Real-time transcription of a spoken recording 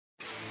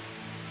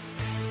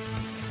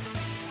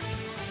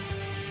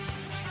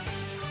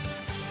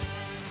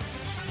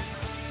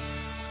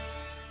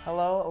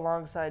Hello,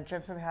 alongside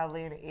Jensen,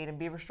 Hadley, and Aiden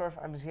Beaversdorf,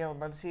 I'm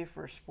Zealan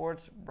for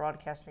Sports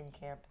Broadcasting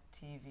Camp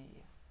TV.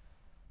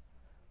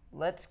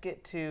 Let's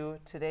get to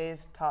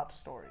today's top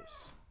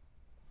stories.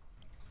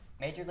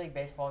 Major League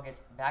Baseball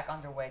gets back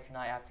underway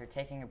tonight after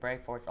taking a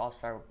break for its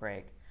All-Star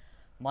break.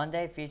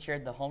 Monday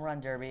featured the Home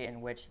Run Derby, in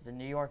which the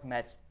New York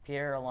Mets'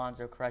 Peter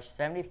Alonso crushed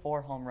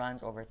 74 home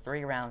runs over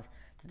 3 rounds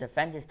to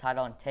defend his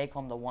title and take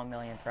home the $1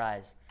 million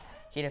prize.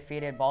 He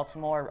defeated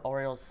Baltimore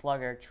Orioles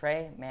slugger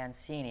Trey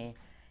Mancini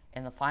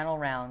in the final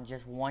round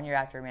just 1 year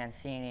after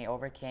Mancini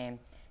overcame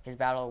his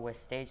battle with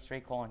stage 3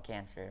 colon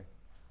cancer.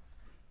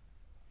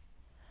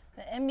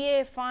 The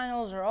NBA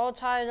Finals are all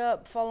tied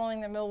up following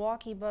the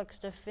Milwaukee Bucks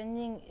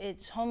defending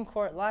its home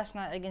court last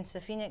night against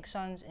the Phoenix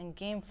Suns in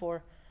Game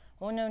 4,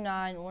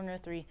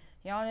 109-103.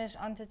 Giannis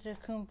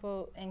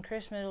Antetokounmpo and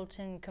Chris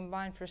Middleton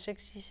combined for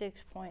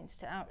 66 points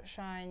to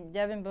outshine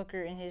Devin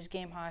Booker in his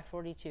game-high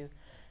 42.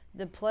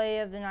 The play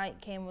of the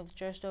night came with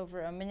just over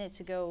a minute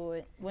to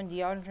go when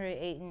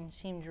DeAndre Ayton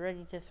seemed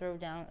ready to throw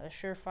down a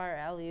surefire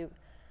alley-oop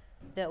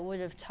that would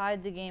have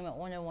tied the game at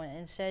 101.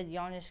 Instead,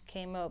 Giannis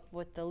came up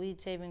with the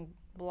lead-saving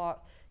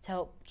block to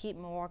help keep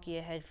Milwaukee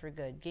ahead for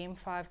good. Game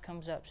 5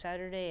 comes up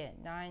Saturday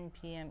at 9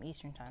 p.m.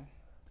 Eastern Time.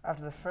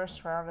 After the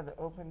first round of the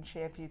Open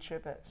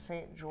Championship at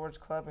St. George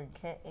Club in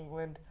Kent,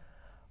 England,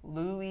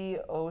 Louis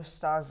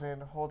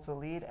Oosthuizen holds the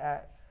lead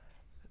at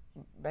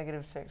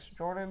 -6.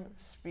 Jordan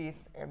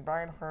Spieth and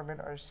Brian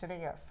Herman are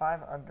sitting at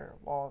 5 under,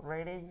 while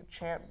reigning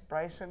champ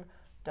Bryson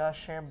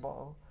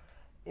DeChambeau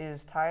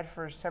is tied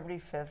for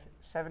 75th,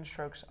 7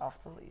 strokes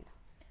off the lead.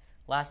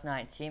 Last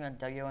night, Team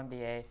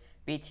WNBA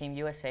beat Team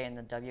USA in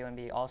the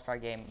WNBA All-Star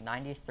Game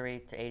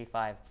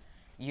 93-85.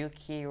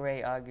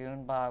 Yukiri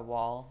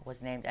Agunbawal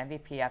was named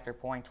MVP after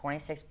pouring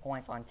 26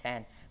 points on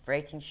 10 for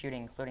 18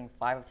 shooting, including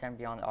 5 of 10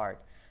 beyond the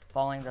arc.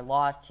 Following the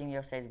loss, Team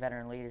USA's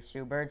veteran leader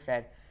Sue Bird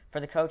said,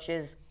 "For the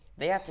coaches,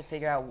 they have to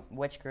figure out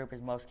which group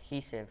is most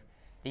cohesive.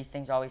 These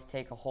things always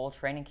take a whole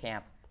training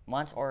camp,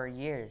 months or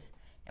years,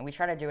 and we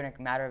try to do it in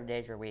a matter of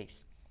days or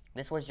weeks.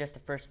 This was just the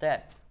first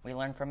step. We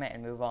learn from it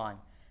and move on.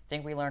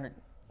 Think we learned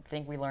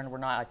we're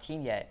not a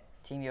team yet."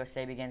 Team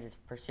USA begins its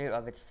pursuit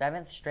of its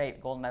 7th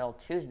straight gold medal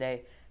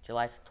Tuesday,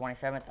 July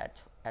 27th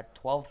at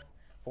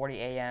 12:40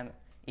 a.m.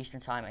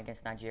 Eastern Time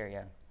against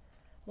Nigeria.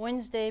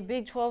 Wednesday,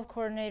 Big 12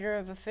 Coordinator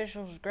of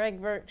Officials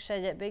Greg Burke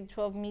said at Big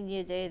 12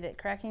 Media Day that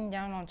cracking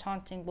down on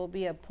taunting will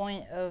be a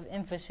point of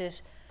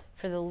emphasis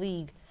for the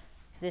league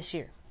this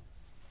year.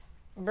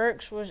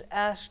 Burks was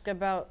asked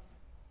about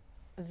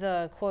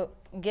the, quote,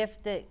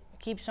 gift that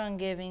keeps on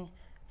giving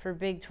for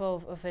Big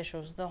 12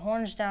 officials. The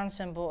horns down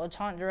symbol, a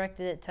taunt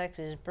directed at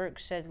Texas.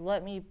 Burks said,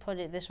 "Let me put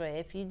it this way.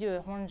 If you do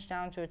a horns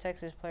down to a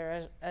Texas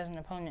player as an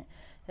opponent,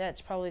 that's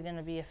probably going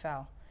to be a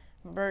foul."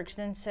 Burks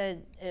then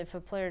said if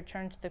a player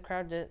turned to the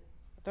crowd to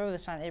throw the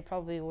sign, it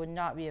probably would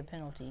not be a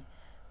penalty.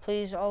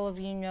 "Please, all of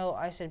you know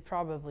I said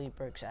probably,"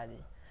 Burks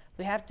added.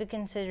 "We have to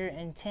consider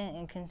intent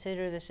and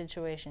consider the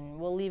situation.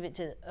 We'll leave it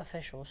to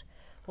officials.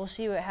 We'll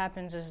see what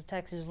happens as the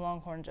Texas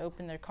Longhorns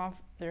open their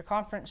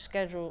conference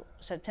schedule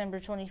September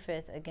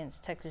 25th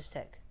against Texas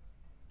Tech."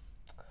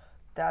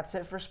 That's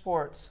it for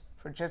sports.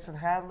 For Jensen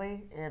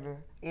Hadley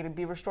and Aiden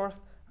Beaversdorf,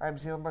 I'm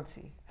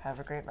Zealan. Have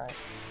a great night.